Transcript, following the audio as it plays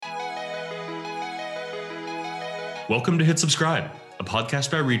Welcome to Hit Subscribe, a podcast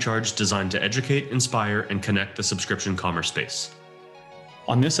by Recharge designed to educate, inspire, and connect the subscription commerce space.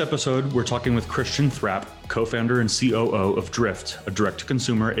 On this episode, we're talking with Christian Thrapp, co-founder and COO of Drift, a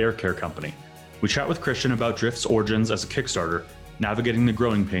direct-to-consumer air care company. We chat with Christian about Drift's origins as a Kickstarter, navigating the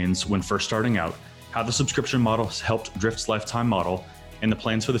growing pains when first starting out, how the subscription model has helped Drift's lifetime model, and the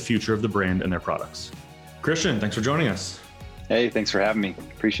plans for the future of the brand and their products. Christian, thanks for joining us. Hey, thanks for having me.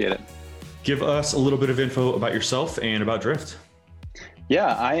 Appreciate it. Give us a little bit of info about yourself and about Drift.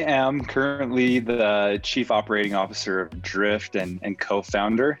 Yeah, I am currently the Chief Operating Officer of Drift and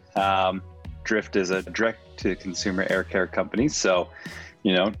co-founder. Drift is a direct-to-consumer air care company. So,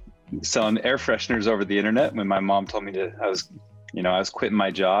 selling air fresheners over the internet. When my mom told me I was quitting my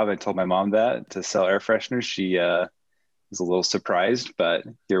job. I told my mom that to sell air fresheners. She was a little surprised, but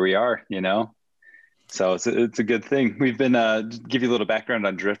here we are, So it's a good thing. We've been, give you a little background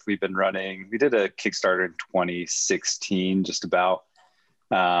on Drift. We did a Kickstarter in 2016, just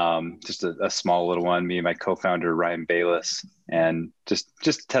a small little one, me and my co-founder, Ryan Bayless, and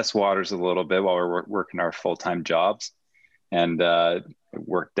just test waters a little bit while we're working our full-time jobs. And it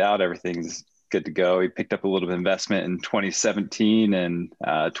worked out. Everything's good to go. We picked up a little bit of investment in 2017, and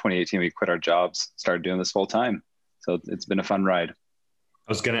 2018, we quit our jobs, started doing this full-time. So it's been a fun ride.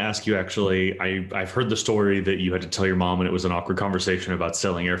 I was going to ask you, actually, I've heard the story that you had to tell your mom and it was an awkward conversation about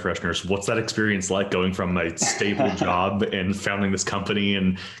selling air fresheners. What's that experience like, going from a stable job and founding this company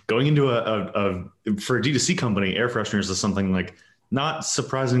and going into for a D2C company, air fresheners is something like not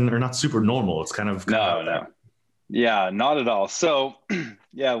surprising or not super normal. It's kind of No. Yeah, not at all. So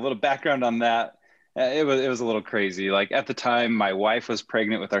yeah, a little background on that. It was a little crazy. Like at the time, my wife was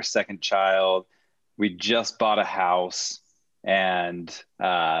pregnant with our second child. We just bought a house. And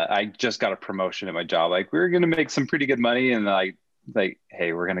I just got a promotion at my job. Like, we were going to make some pretty good money. And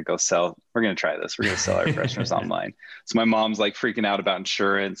hey, we're going to try this. We're going to sell our fresheners online. So my mom's like freaking out about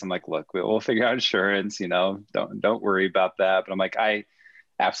insurance. I'm like, look, we'll figure out insurance, don't worry about that. But I'm like, I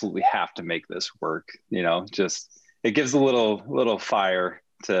absolutely have to make this work. It gives a little fire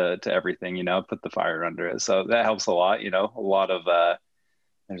to everything, put the fire under it. So that helps a lot,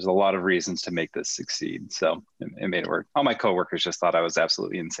 there's a lot of reasons to make this succeed. So it made it work. All my coworkers just thought I was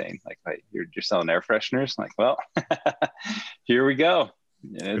absolutely insane. Like, hey, you're selling air fresheners? I'm like, well, here we go.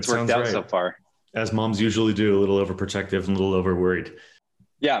 It's worked out so far. As moms usually do, a little overprotective and a little over worried.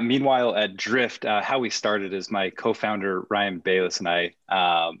 Yeah. Meanwhile, at Drift, how we started is my co-founder, Ryan Bayless, and I,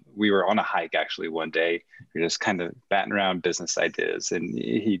 we were on a hike actually one day. We were just kind of batting around business ideas. And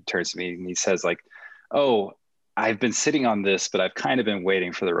he turns to me and he says like, oh, I've been sitting on this, but I've kind of been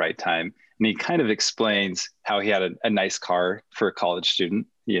waiting for the right time. And he kind of explains how he had a nice car for a college student,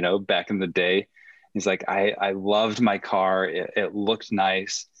 back in the day. He's like, I loved my car. It looked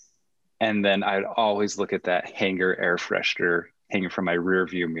nice. And then I'd always look at that Hanger air freshener hanging from my rear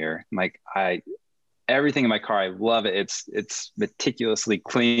view mirror. I'm like, everything in my car, I love it. It's meticulously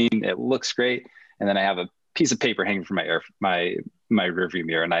clean. It looks great. And then I have a piece of paper hanging from my rear view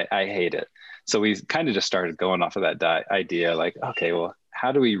mirror, and I hate it. So we kind of just started going off of that idea, like, okay, well,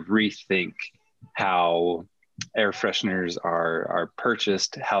 how do we rethink how air fresheners are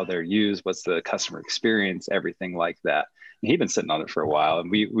purchased, how they're used, what's the customer experience, everything like that. And he'd been sitting on it for a while, and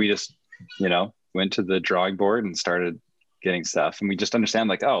we just, went to the drawing board and started getting stuff. And we just understand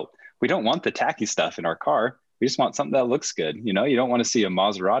like, oh, we don't want the tacky stuff in our car. We just want something that looks good. You don't want to see a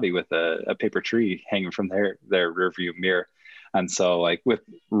Maserati with a paper tree hanging from their rear view mirror. And so like with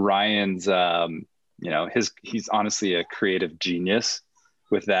Ryan's, he's honestly a creative genius.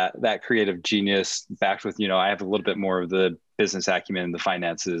 With that creative genius backed with, I have a little bit more of the business acumen, the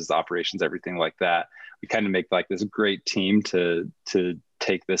finances, the operations, everything like that. We kind of make like this great team to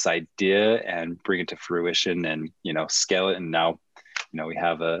take this idea and bring it to fruition and, scale it. And now, we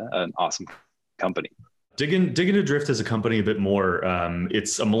have an awesome company. Dig into Drift as a company a bit more.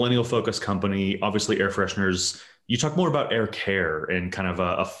 It's a millennial focused company, obviously air fresheners. You talk more about air care and kind of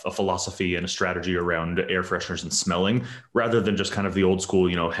a philosophy and a strategy around air fresheners and smelling, rather than just kind of the old school,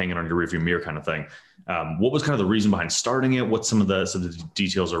 hanging on your rearview mirror kind of thing. What was kind of the reason behind starting it? What's some of the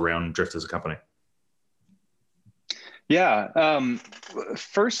details around Drift as a company? Yeah.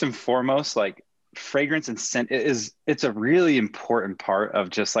 First and foremost, like fragrance and scent it's a really important part of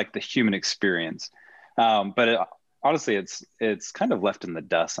just like the human experience. But honestly, it's kind of left in the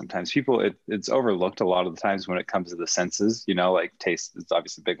dust sometimes. It's overlooked a lot of the times when it comes to the senses, like taste is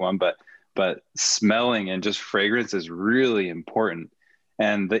obviously a big one, but smelling and just fragrance is really important.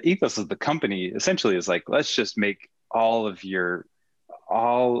 And the ethos of the company essentially is like, let's just make all of your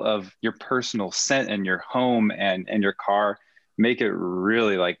personal scent in your home and your car, make it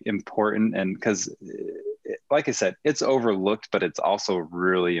really like important. And because like I said, it's overlooked, but it's also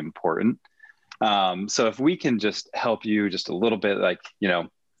really important. So if we can just help you just a little bit, like,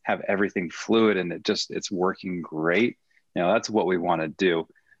 have everything fluid and it's working great, that's what we want to do.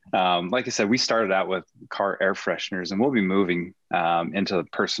 Like I said, we started out with car air fresheners, and we'll be moving into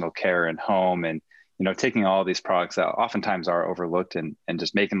personal care and home, and taking all these products that oftentimes are overlooked and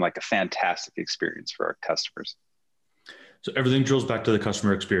just making like a fantastic experience for our customers. So everything drills back to the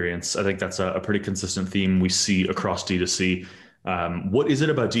customer experience. I think that's a pretty consistent theme we see across D2C. What is it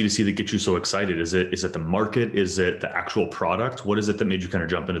about D2C that gets you so excited? Is it the market? Is it the actual product? What is it that made you kind of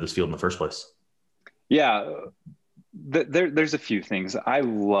jump into this field in the first place? Yeah, there's a few things. I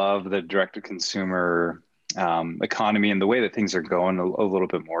love the direct-to-consumer economy and the way that things are going a little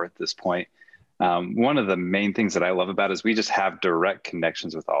bit more at this point. One of the main things that I love about it is we just have direct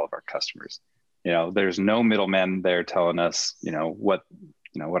connections with all of our customers. There's no middleman there telling us, what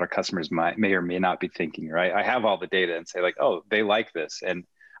our customers may or may not be thinking, right? I have all the data and say like, oh, they like this. And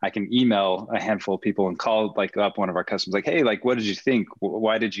I can email a handful of people and call like up one of our customers, like, hey, like, what did you think?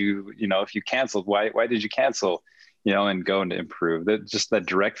 Why did you, if you canceled, why did you cancel? And go and improve. That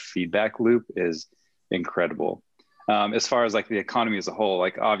direct feedback loop is incredible. As far as like the economy as a whole,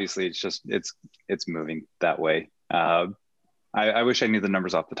 like obviously it's moving that way. I wish I knew the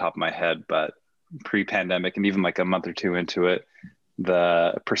numbers off the top of my head, but pre-pandemic and even like a month or two into it,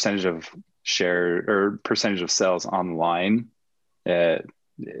 the percentage of share or percentage of sales online,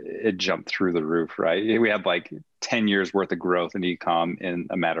 it jumped through the roof, right? We had like 10 years worth of growth in e-com in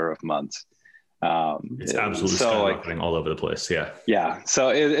a matter of months. It's absolutely skyrocketing all over the place. Yeah. So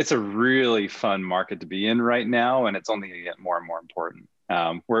it's a really fun market to be in right now, and it's only going to get more and more important.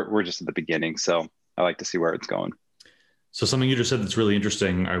 We're just at the beginning, so I like to see where it's going. So something you just said that's really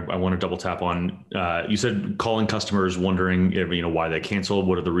interesting, I want to double tap on. You said calling customers, wondering if, why they canceled.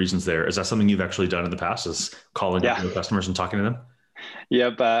 What are the reasons there? Is that something you've actually done in the past? Is calling customers and talking to them?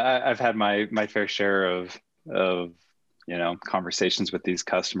 Yep, I've had my fair share of conversations with these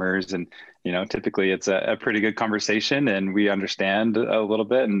customers, and typically it's a pretty good conversation, and we understand a little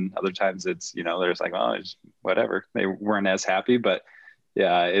bit, and other times it's there's like, well, it's whatever, they weren't as happy, but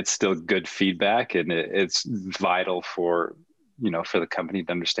yeah, it's still good feedback, and it's vital for the company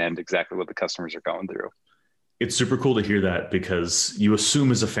to understand exactly what the customers are going through. It's super cool to hear that, because you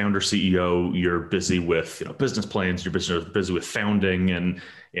assume as a founder CEO, you're busy with business plans, you're busy with founding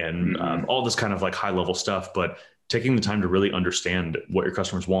and all this kind of like high level stuff. But taking the time to really understand what your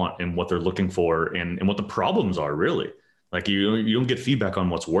customers want and what they're looking for and what the problems are, really. Like you don't get feedback on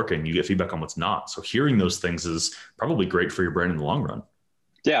what's working, you get feedback on what's not. So hearing those things is probably great for your brand in the long run.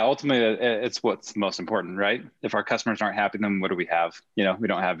 Yeah, ultimately, it's what's most important, right? If our customers aren't happy, then what do we have? We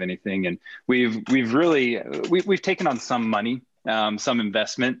don't have anything. And we've taken on some money, some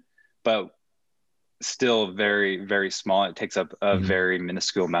investment, but still very, very small. It takes up a very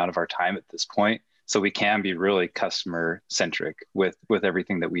minuscule amount of our time at this point. So we can be really customer centric with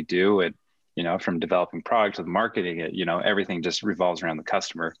everything that we do. And, from developing product to marketing it, everything just revolves around the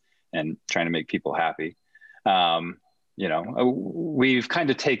customer and trying to make people happy. We've kind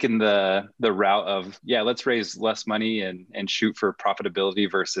of taken the route of, let's raise less money and shoot for profitability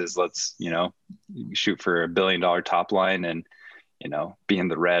versus let's, shoot for $1 billion top line and, be in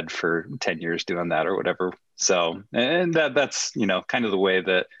the red for 10 years doing that or whatever. So, and that's, kind of the way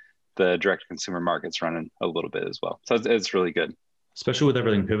that the direct consumer market's running a little bit as well. So it's really good. Especially with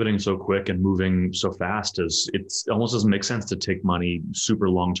everything pivoting so quick and moving so fast, it almost doesn't make sense to take money super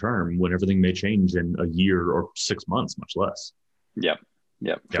long term when everything may change in a year or 6 months, much less. Yep,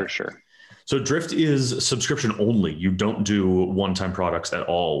 for sure. So Drift is subscription only. You don't do one-time products at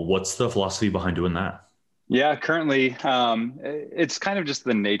all. What's the philosophy behind doing that? Yeah, currently it's kind of just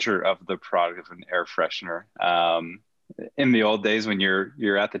the nature of the product of an air freshener. In the old days, when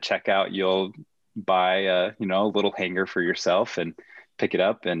you're at the checkout, you'll buy a little hanger for yourself and pick it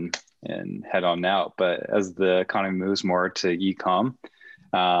up and head on out. But as the economy moves more to e-com,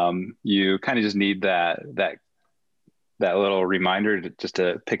 you kind of just need that little reminder just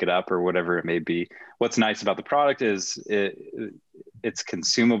to pick it up or whatever it may be. What's nice about the product is it's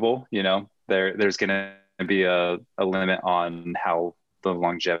consumable. There's going to be a limit on how the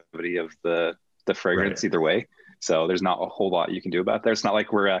longevity of the fragrance either way. So there's not a whole lot you can do about there. It's not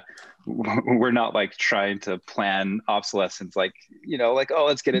like we're not like trying to plan obsolescence, like, oh,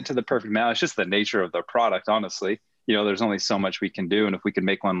 let's get into the perfect amount. It's just the nature of the product, honestly. There's only so much we can do. And if we could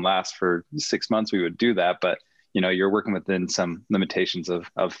make one last for 6 months, we would do that. But, you're working within some limitations of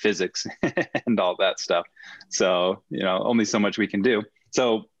physics and all that stuff. So, only so much we can do.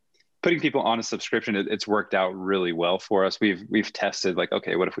 So putting people on a subscription, it's worked out really well for us. We've tested like,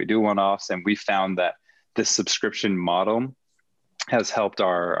 okay, what if we do one-offs? And we found that this subscription model has helped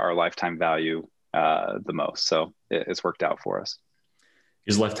our lifetime value the most. So it's worked out for us.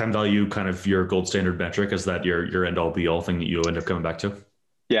 Is lifetime value kind of your gold standard metric? Is that your end all be all thing that you end up coming back to?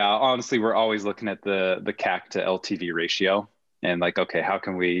 Yeah, honestly, we're always looking at the CAC to LTV ratio and like, okay, how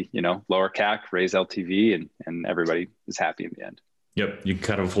can we, lower CAC, raise LTV, and everybody is happy in the end. Yep. You can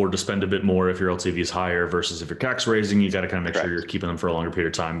kind of afford to spend a bit more if your LTV is higher versus if your CAC's raising, you got to kind of make sure you're keeping them for a longer period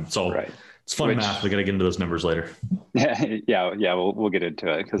of time. It's all, It's fun math. We got to get into those numbers later. Yeah. We'll get into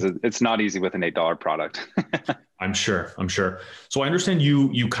it because it's not easy with an $8 product. I'm sure. So I understand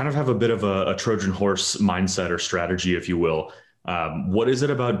you kind of have a bit of a Trojan horse mindset or strategy, if you will. What is it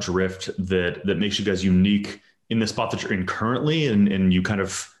about Drift that makes you guys unique in the spot that you're in currently? And you kind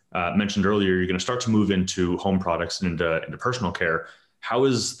of mentioned earlier, you're going to start to move into home products and into personal care. How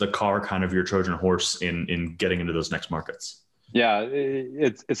is the car kind of your Trojan horse in getting into those next markets? Yeah,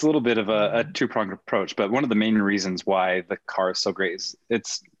 it's a little bit of a two-pronged approach, but one of the main reasons why the car is so great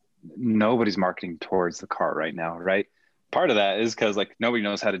is nobody's marketing towards the car right now, right? Part of that is because like nobody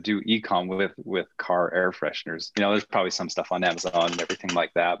knows how to do e-com with car air fresheners. There's probably some stuff on Amazon and everything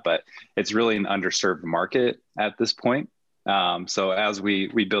like that, but it's really an underserved market at this point. So as we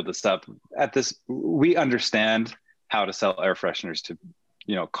build this up we understand how to sell air fresheners to,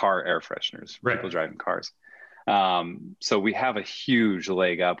 car air fresheners, people driving cars. So we have a huge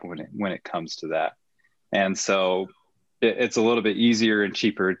leg up when it comes to that. And so it's a little bit easier and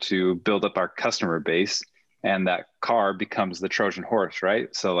cheaper to build up our customer base, and that car becomes the Trojan horse, right?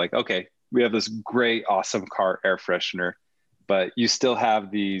 So like, okay, we have this great, awesome car air freshener, but you still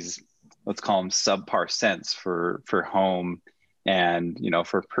have these, let's call them subpar scents for home and,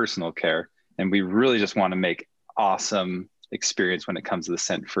 for personal care. And we really just want to make awesome experience when it comes to the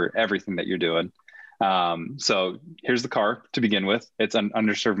scent for everything that you're doing. So here's the car to begin with. It's an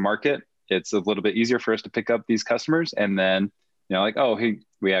underserved market. It's a little bit easier for us to pick up these customers. And then, hey,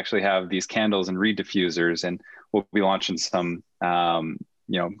 we actually have these candles and reed diffusers, and we'll be launching some,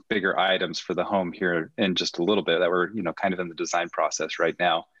 bigger items for the home here in just a little bit that we're, kind of in the design process right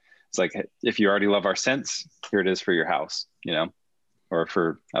now. It's like, if you already love our scents, here it is for your house, or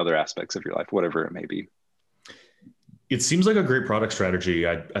for other aspects of your life, whatever it may be. It seems like a great product strategy.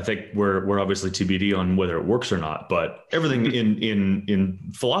 I think we're obviously TBD on whether it works or not, but everything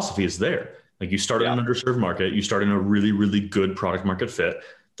in philosophy is there. Like you start in an underserved market, you start in a really, really good product market fit.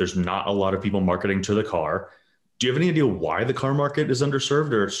 There's not a lot of people marketing to the car. Do you have any idea why the car market is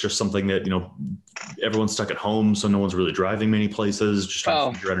underserved, or it's just something that, everyone's stuck at home, so no one's really driving many places, just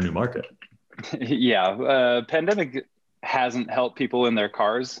trying to figure out a new market? Yeah. Pandemic hasn't helped people in their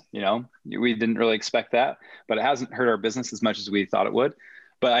cars. We didn't really expect that, but it hasn't hurt our business as much as we thought it would.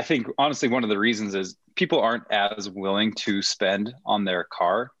 But I think honestly, one of the reasons is people aren't as willing to spend on their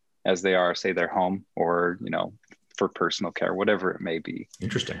car as they are, say, their home or, for personal care, whatever it may be.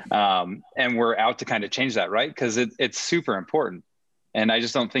 Interesting. And we're out to kind of change that, right? Because it's super important. And I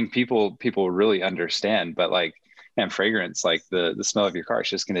just don't think people really understand, but and fragrance, like the smell of your car, it's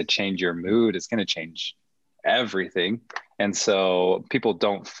just going to change your mood. It's going to change everything. And so people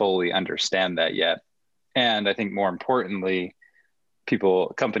don't fully understand that yet. And I think more importantly,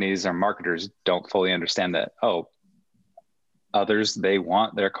 companies or marketers don't fully understand that, others, they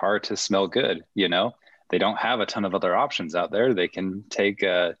want their car to smell good. They don't have a ton of other options out there. They can take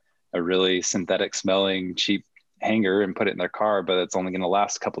a really synthetic smelling cheap hanger and put it in their car, but it's only going to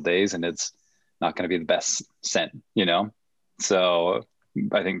last a couple days and it's not going to be the best scent, So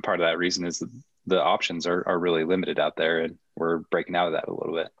I think part of that reason is the options are really limited out there, and we're breaking out of that a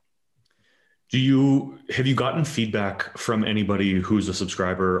little bit. Have you gotten feedback from anybody who's a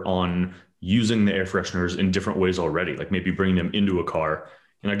subscriber on using the air fresheners in different ways already? Like maybe bringing them into a car,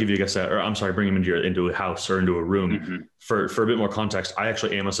 and I'll give you a guess bring them into a house or into a room. Mm-hmm. For a bit more context, I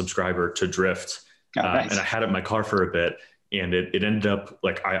actually am a subscriber to Drift. Nice. And I had it in my car for a bit, and it ended up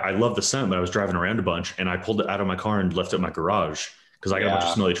like, I love the scent, but I was driving around a bunch and I pulled it out of my car and left it in my garage because I got a bunch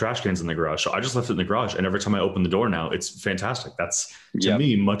of smelly trash cans in the garage. So I just left it in the garage, and every time I open the door now, it's fantastic. That's to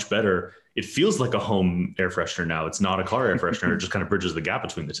me much better. It feels like a home air freshener now. It's not a car air freshener. It just kind of bridges the gap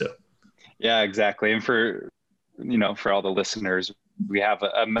between the two. Yeah, exactly. And for all the listeners, we have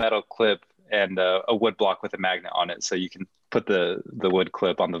a metal clip and a wood block with a magnet on it. So you can put the wood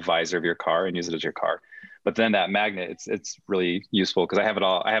clip on the visor of your car and use it as your car. But then that magnet, it's really useful because I have it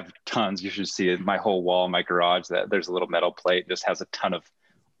all. I have tons. You should see it. My whole wall in my garage, that there's a little metal plate, just has a ton of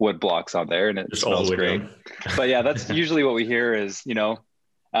wood blocks on there, and it just smells great. But yeah, that's usually what we hear is,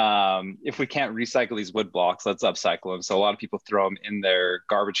 if we can't recycle these wood blocks, let's upcycle them. So a lot of people throw them in their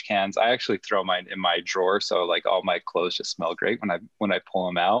garbage cans. I actually throw mine in my drawer. So like all my clothes just smell great when I pull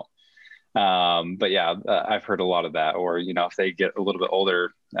them out. But yeah, I've heard a lot of that. Or, if they get a little bit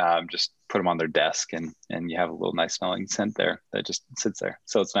older, just put them on their desk and you have a little nice smelling scent there that just sits there.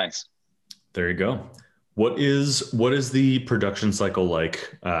 So it's nice. There you go. What is the production cycle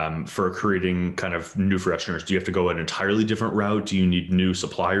like for creating kind of new fresheners? Do you have to go an entirely different route? Do you need new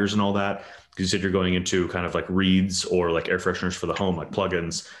suppliers and all that? Because you said you're going into kind of like reeds or like air fresheners for the home, like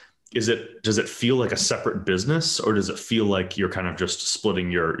plugins. Does it feel like a separate business, or does it feel like you're kind of just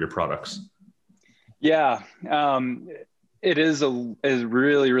splitting your products? Yeah. It is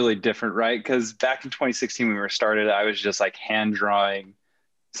really, really different, right? Because back in 2016, when we were started, I was just like hand drawing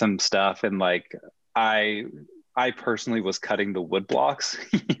some stuff, and like I personally was cutting the wood blocks,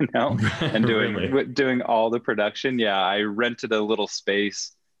 and Really? doing all the production. Yeah, I rented a little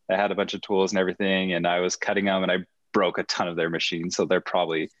space that had a bunch of tools and everything, and I was cutting them, and I broke a ton of their machines. So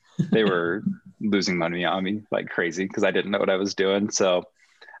they were losing money on me like crazy because I didn't know what I was doing. So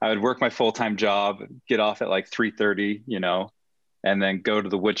I would work my full-time job, get off at like 3:30, and then go to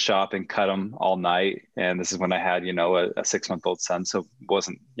the wood shop and cut them all night. And this is when I had, a 6-month-old son. So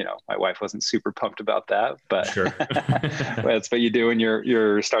wasn't, my wife wasn't super pumped about that, but Sure. that's what you do when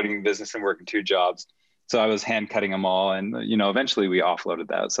you're starting a business and working 2 jobs. So I was hand cutting them all, and, eventually we offloaded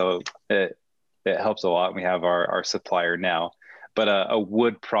that. So it helps a lot. We have our supplier now, but a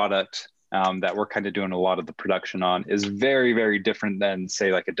wood product that we're kind of doing a lot of the production on is very, very different than,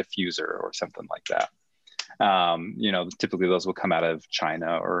 say, like a diffuser or something like that. Typically those will come out of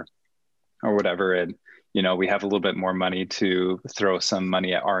China or whatever. And, we have a little bit more money to throw some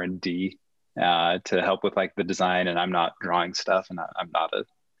money at R&D to help with like the design. And I'm not drawing stuff, and I'm not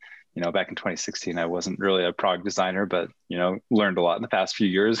back in 2016, I wasn't really a product designer, but, learned a lot in the past few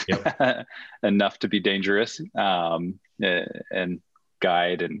years, yep. Enough to be dangerous, and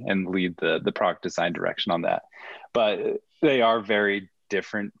guide and lead the product design direction on that. But they are very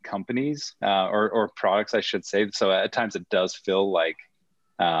different companies, or products, I should say. So at times it does feel like,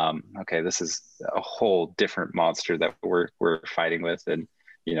 okay, this is a whole different monster that we're fighting with, and,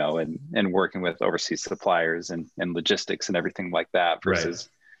 and working with overseas suppliers and logistics and everything like that versus,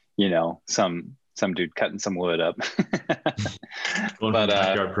 right. Some dude cutting some wood up. Going from a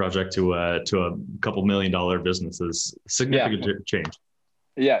backyard project to a couple $1 million business is significant change.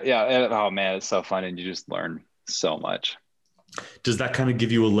 Yeah. Oh man, it's so fun, and you just learn so much. Does that kind of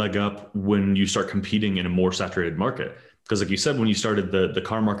give you a leg up when you start competing in a more saturated market? Because like you said, when you started, the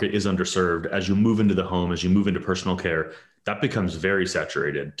car market is underserved. As you move into the home, as you move into personal care, that becomes very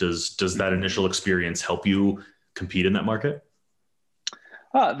saturated. Does that initial experience help you compete in that market?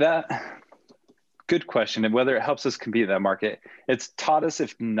 Good question. And whether it helps us compete in that market, it's taught us,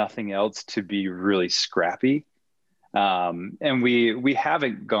 if nothing else, to be really scrappy. And we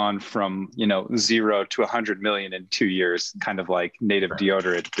haven't gone from, 0 to 100 million in 2 years, kind of like native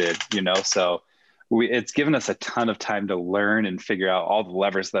deodorant did, so it's given us a ton of time to learn and figure out all the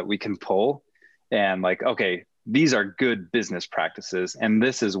levers that we can pull, and like, okay, these are good business practices, and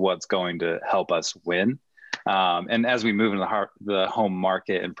this is what's going to help us win. And as we move into the home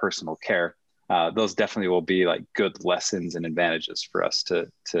market and personal care, those definitely will be like good lessons and advantages for us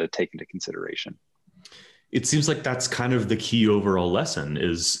to take into consideration. It seems like that's kind of the key overall lesson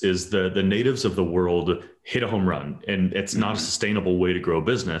is the natives of the world hit a home run, and it's not a sustainable way to grow a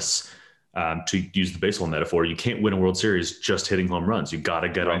business. To use the baseball metaphor, you can't win a World Series just hitting home runs. You got to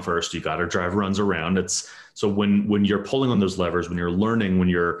get on first. You got to drive runs around. So when you're pulling on those levers, when you're learning, when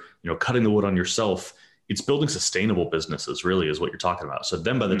you're cutting the wood on yourself, it's building sustainable businesses, really, is what you're talking about. So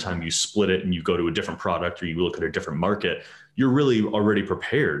then by the time you split it and you go to a different product or you look at a different market, you're really already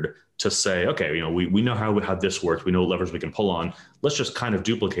prepared to say, okay, we know how this works. We know what levers we can pull on. Let's just kind of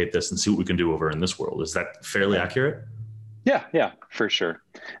duplicate this and see what we can do over in this world. Is that fairly accurate? Yeah, for sure.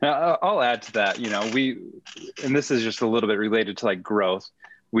 Now, I'll add to that, and this is just a little bit related to like growth.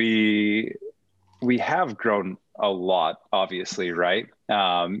 We have grown a lot, obviously, right?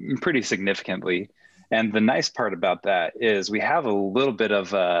 Pretty significantly. And the nice part about that is we have a little bit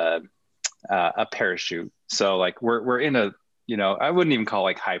of a parachute. So like we're in a, I wouldn't even call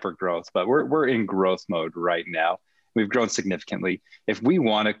like hyper growth, but we're in growth mode right now. We've grown significantly. If we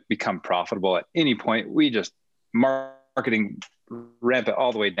want to become profitable at any point, we just marketing ramp it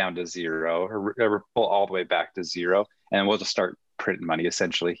all the way down to zero, or pull all the way back to zero, and we'll just start printing money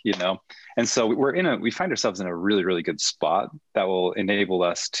essentially, And so we find ourselves in a really, really good spot that will enable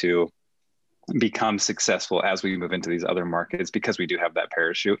us to become successful as we move into these other markets, because we do have that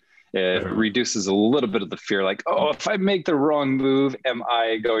parachute. It reduces a little bit of the fear, like, oh, if I make the wrong move, am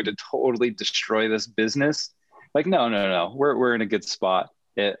I going to totally destroy this business? Like, no, we're in a good spot.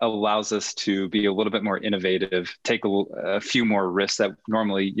 it allows us to be a little bit more innovative, take a few more risks that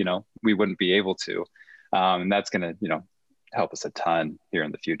normally, we wouldn't be able to. And that's going to, help us a ton here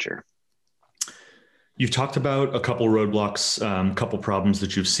in the future. You've talked about a couple roadblocks, couple problems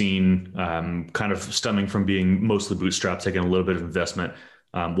that you've seen, kind of stemming from being mostly bootstrapped, taking a little bit of investment.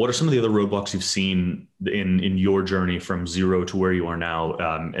 What are some of the other roadblocks you've seen in your journey from zero to where you are now?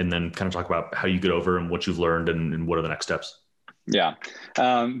 And then kind of talk about how you get over and what you've learned and what are the next steps? Yeah.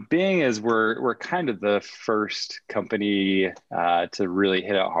 Being as we're kind of the first company to really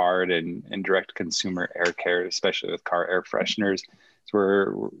hit it hard in direct consumer air care, especially with car air fresheners. So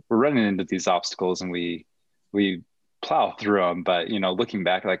we're running into these obstacles and we plow through them, but looking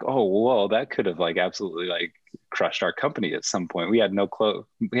back like, oh, whoa, that could have like absolutely like crushed our company at some point. We had no clue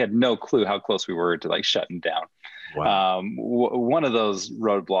how close we were to like shutting down. Wow. One of those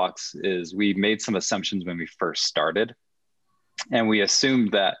roadblocks is we made some assumptions when we first started. And we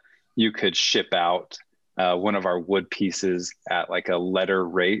assumed that you could ship out one of our wood pieces at like a letter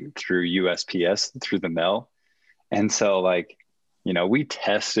rate through USPS, through the mail. And so like, we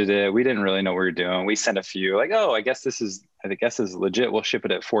tested it. We didn't really know what we were doing. We sent a few like, oh, I guess this is legit. We'll ship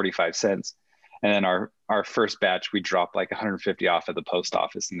it at 45 cents. And then our first batch, we dropped like 150 off at the post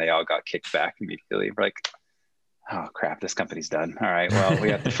office and they all got kicked back immediately. We're like, oh crap, this company's done. All right, well, we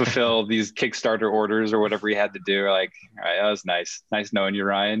have to fulfill these Kickstarter orders or whatever we had to do. We're like, all right, that was nice knowing you,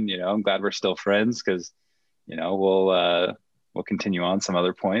 Ryan. I'm glad we're still friends because we'll continue on some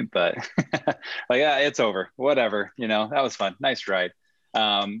other point, but like, yeah, it's over, whatever. That was fun, nice ride.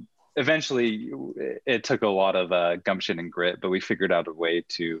 Eventually it took a lot of gumption and grit, but we figured out a way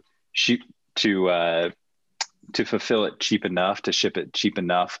to fulfill it cheap enough, to ship it cheap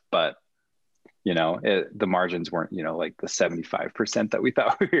enough, but the margins weren't, like the 75% that we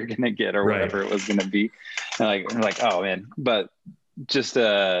thought we were going to get or whatever it was going to be. And like, oh man, but just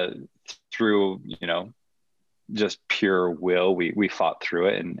through, just pure will, we fought through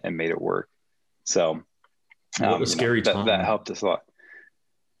it and made it work. So what a scary time. That helped us a lot.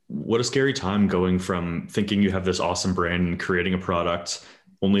 What a scary time going from thinking you have this awesome brand and creating a product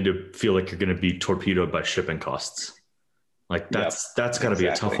only to feel like you're going to be torpedoed by shipping costs. Like that's got to be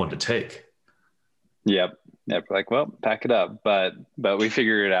a tough one to take. Yep. Like, well, pack it up, but we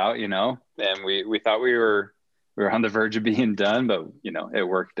figured it out, and we thought we were on the verge of being done, but it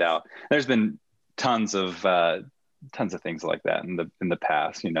worked out. There's been tons of things like that in the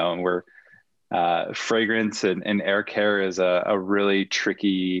past, and we're fragrance and air care is a really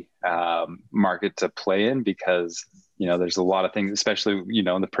tricky market to play in because there's a lot of things, especially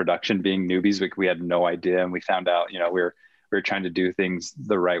in the production, being newbies, we had no idea, and we found out we were trying to do things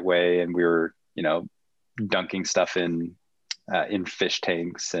the right way, and we were dunking stuff in fish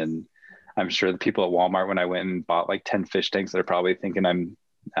tanks. And I'm sure the people at Walmart, when I went and bought like 10 fish tanks, they're probably thinking I'm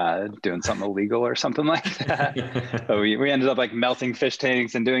doing something illegal or something like that. But we ended up like melting fish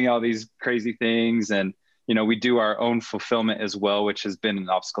tanks and doing all these crazy things. And, we do our own fulfillment as well, which has been an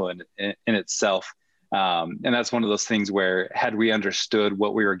obstacle in itself. And that's one of those things where had we understood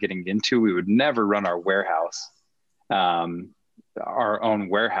what we were getting into, we would never run our warehouse, our own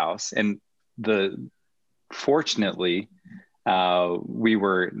warehouse. And fortunately, we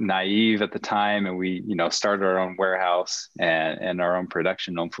were naive at the time, and we, started our own warehouse and our own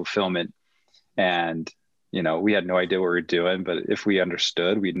production, own fulfillment. And, we had no idea what we were doing, but if we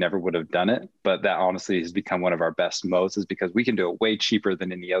understood, we never would have done it. But that honestly has become one of our best modes, is because we can do it way cheaper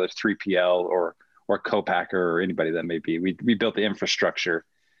than any other 3PL or co-packer or anybody that may be. We built the infrastructure.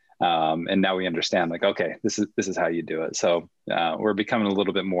 And now we understand, like, okay, this is how you do it. So we're becoming a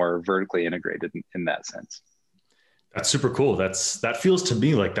little bit more vertically integrated in that sense. That's super cool. That feels to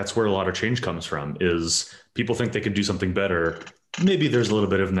me like that's where a lot of change comes from, is people think they could do something better. Maybe there's a little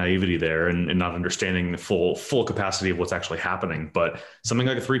bit of naivety there and not understanding the full capacity of what's actually happening. But something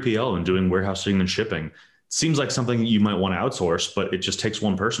like a 3PL and doing warehousing and shipping seems like something you might want to outsource, but it just takes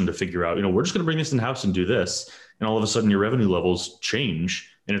one person to figure out, we're just going to bring this in-house and do this. And all of a sudden your revenue levels change.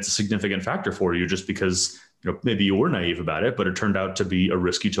 And it's a significant factor for you just because, maybe you were naive about it, but it turned out to be a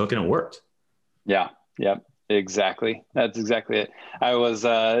risk you took and it worked. Yeah. Yep. Exactly. That's exactly it. I was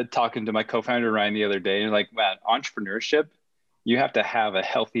talking to my co-founder, Ryan, the other day, and like, man, entrepreneurship, you have to have a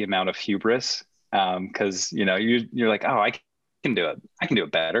healthy amount of hubris. Cause you're like, oh, I can do it. I can do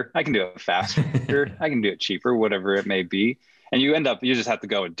it better. I can do it faster. I can do it cheaper, whatever it may be. And you just have to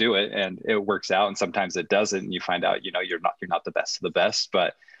go and do it, and it works out. And sometimes it doesn't, and you find out, you're not the best of the best.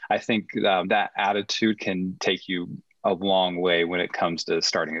 But I think that attitude can take you a long way when it comes to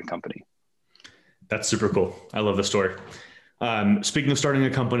starting a company. That's super cool. I love the story. Speaking of starting a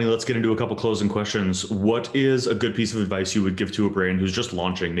company, let's get into a couple closing questions. What is a good piece of advice you would give to a brand who's just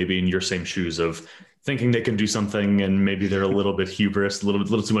launching, maybe in your same shoes of thinking they can do something and maybe they're a little bit hubris, a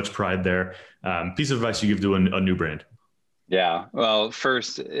little too much pride there? Piece of advice you give to a new brand? Yeah. Well,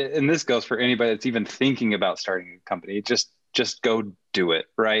 first, and this goes for anybody that's even thinking about starting a company, just go do it,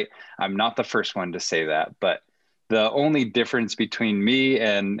 right? I'm not the first one to say that, but the only difference between me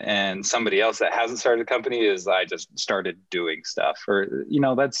and somebody else that hasn't started a company is I just started doing stuff. Or,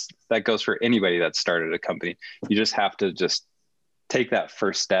 that goes for anybody that started a company. You just have to just take that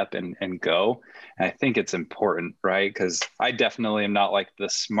first step and go. And I think it's important, right? Because I definitely am not like the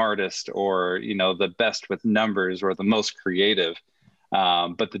smartest or, the best with numbers or the most creative.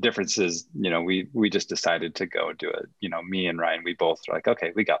 But the difference is, we just decided to go and do it. Me and Ryan, we both are like,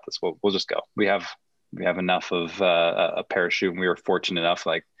 okay, we got this. We'll just go. We have enough of a parachute, and we were fortunate enough,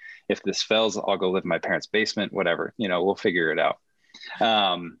 like, if this fails, I'll go live in my parents' basement, whatever, we'll figure it out.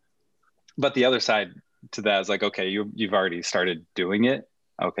 But the other side to that is like, okay, you've already started doing it.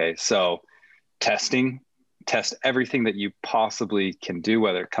 Okay. So test everything that you possibly can do,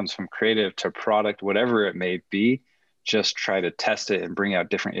 whether it comes from creative to product, whatever it may be, just try to test it and bring out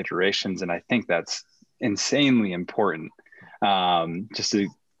different iterations. And I think that's insanely important, just to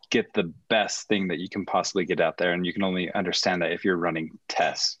get the best thing that you can possibly get out there. And you can only understand that if you're running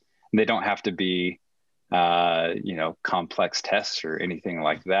tests. And they don't have to be, complex tests or anything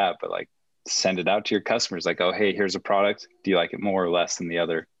like that, but like, send it out to your customers. Like, oh, hey, here's a product. Do you like it more or less than the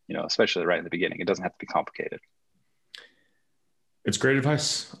other? Especially right in the beginning. It doesn't have to be complicated. It's great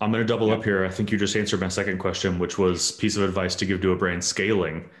advice. I'm going to double up here. I think you just answered my second question, which was piece of advice to give to a brand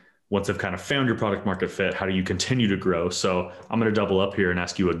scaling. Once they've kind of found your product market fit, how do you continue to grow? So I'm going to double up here and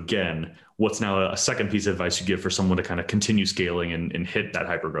ask you again, what's now a second piece of advice you give for someone to kind of continue scaling and hit that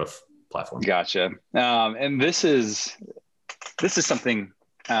hypergrowth platform? Gotcha. And this is something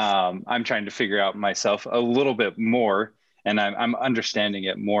I'm trying to figure out myself a little bit more, and I'm understanding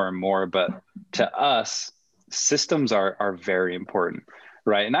it more and more. But to us, systems are very important,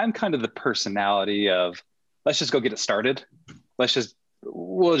 right? And I'm kind of the personality of, let's just go get it started.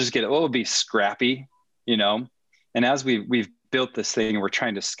 We'll just get it. We'll be scrappy, And as we've built this thing and we're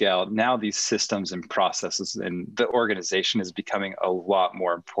trying to scale, now these systems and processes and the organization is becoming a lot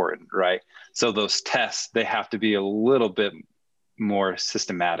more important, right? So those tests, they have to be a little bit more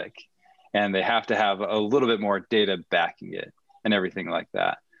systematic, and they have to have a little bit more data backing it and everything like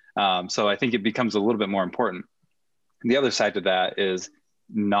that. So I think it becomes a little bit more important. And the other side to that is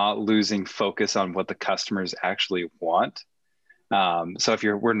not losing focus on what the customers actually want. So if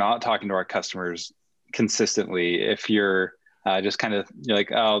we're not talking to our customers consistently, if you're just kind of like,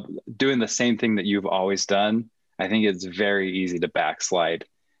 doing the same thing that you've always done, I think it's very easy to backslide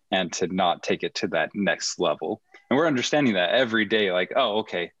and to not take it to that next level. And we're understanding that every day, like, oh,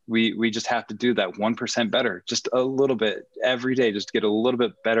 okay, we just have to do that 1% better, just a little bit every day, just get a little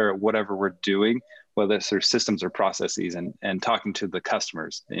bit better at whatever we're doing, whether it's their systems or processes, and talking to the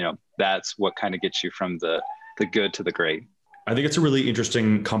customers. That's what kind of gets you from the good to the great. I think it's a really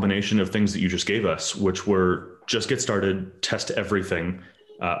interesting combination of things that you just gave us, which were just get started, test everything.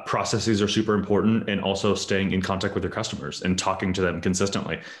 Processes are super important, and also staying in contact with your customers and talking to them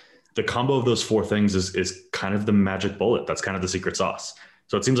consistently. The combo of those four things is kind of the magic bullet. That's kind of the secret sauce.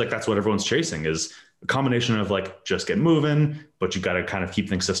 So it seems like that's what everyone's chasing, is a combination of like, just get moving, but you got to kind of keep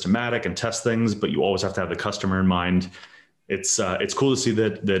things systematic and test things, but you always have to have the customer in mind. It's cool to see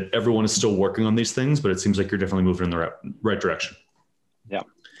that everyone is still working on these things, but it seems like you're definitely moving in the right direction. Yeah.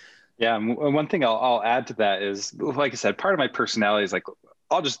 Yeah. And one thing I'll add to that is, like I said, part of my personality is like,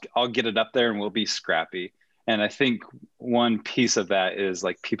 I'll get it up there and we'll be scrappy. And I think one piece of that is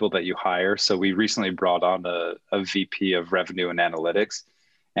like people that you hire. So we recently brought on a VP of revenue and analytics.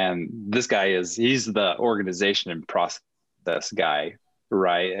 And this guy he's the organization and process guy,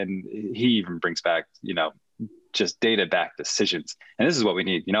 right? And he even brings back, just data backed decisions. And this is what we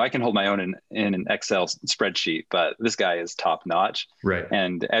need. I can hold my own in an Excel spreadsheet, but this guy is top notch. Right.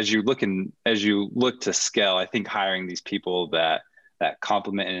 And as you look to scale, I think hiring these people that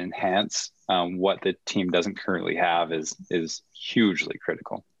complement and enhance what the team doesn't currently have is hugely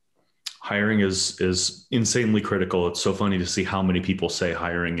critical. Hiring is insanely critical. It's so funny to see how many people say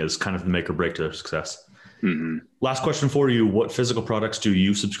hiring is kind of the make or break to their success. Mm-hmm. Last question for you. What physical products do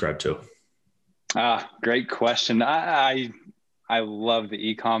you subscribe to? Great question. I love the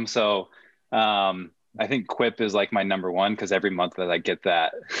e-com. So I think Quip is like my number one, because every month that I get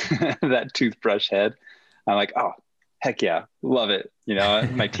that that toothbrush head, I'm like, oh, heck yeah, love it.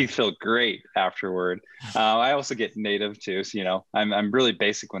 My teeth feel great afterward. I also get Native too. So, I'm really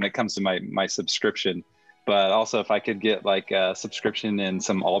basic when it comes to my subscription. But also, if I could get like a subscription in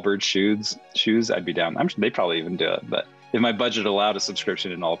some Allbirds shoes, I'd be down. I'm sure they probably even do it. But if my budget allowed a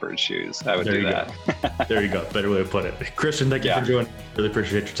subscription in Allbirds shoes, I would do that. There you go. Better way to put it. Christian, thank you for joining. Really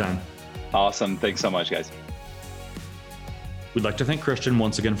appreciate your time. Awesome. Thanks so much, guys. We'd like to thank Christian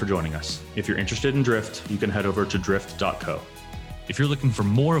once again for joining us. If you're interested in Drift, you can head over to drift.co. If you're looking for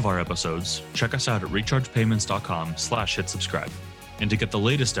more of our episodes, check us out at rechargepayments.com/hit subscribe. And to get the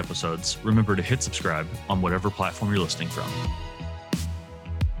latest episodes, remember to hit subscribe on whatever platform you're listening from.